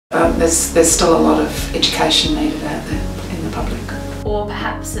There's still a lot of education needed out there in the public. Or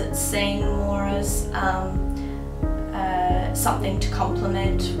perhaps it's seen more as something to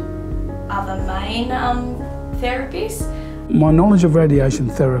complement other main therapies. My knowledge of radiation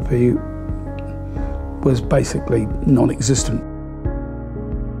therapy was basically non-existent.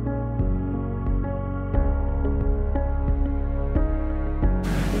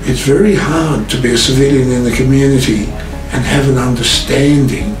 It's very hard to be a civilian in the community and have an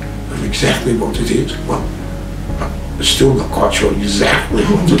understanding of exactly what it is. Well, I'm still not quite sure exactly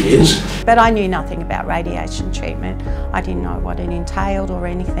what it is. But I knew nothing about radiation treatment. I didn't know what it entailed or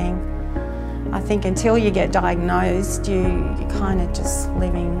anything. I think until you get diagnosed, you're kind of just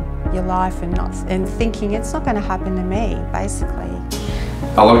living your life and thinking it's not going to happen to me, basically.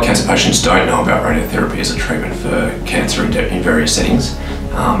 A lot of cancer patients don't know about radiotherapy as a treatment for cancer in various settings,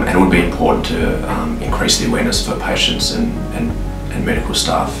 and it would be important to increase the awareness for patients and medical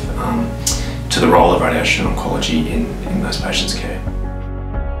staff to the role of radiation oncology in those patients' care.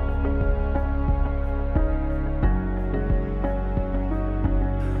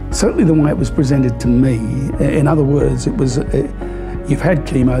 Certainly the way it was presented to me, in other words, it was, you've had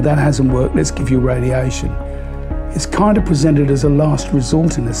chemo, that hasn't worked, let's give you radiation. It's kind of presented as a last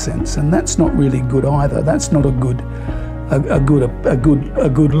resort in a sense, and that's not really good either. That's not a good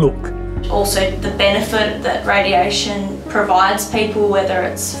look. Also the benefit that radiation provides people, whether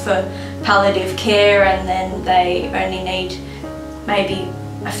it's for palliative care and then they only need maybe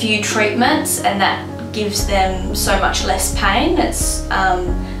a few treatments and that gives them so much less pain,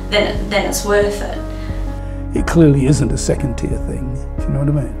 then it's worth it. It clearly isn't a second-tier thing, if you know what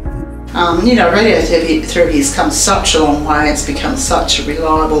I mean. Radiotherapy has come such a long way, it's become such a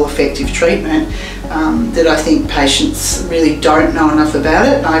reliable, effective treatment that I think patients really don't know enough about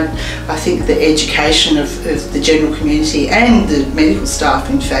it. I think the education of the general community and the medical staff,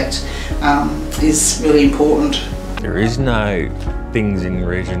 in fact, is really important. There is no things in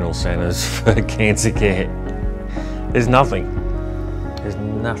regional centres for cancer care. There's nothing. There's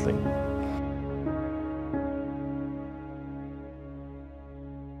nothing.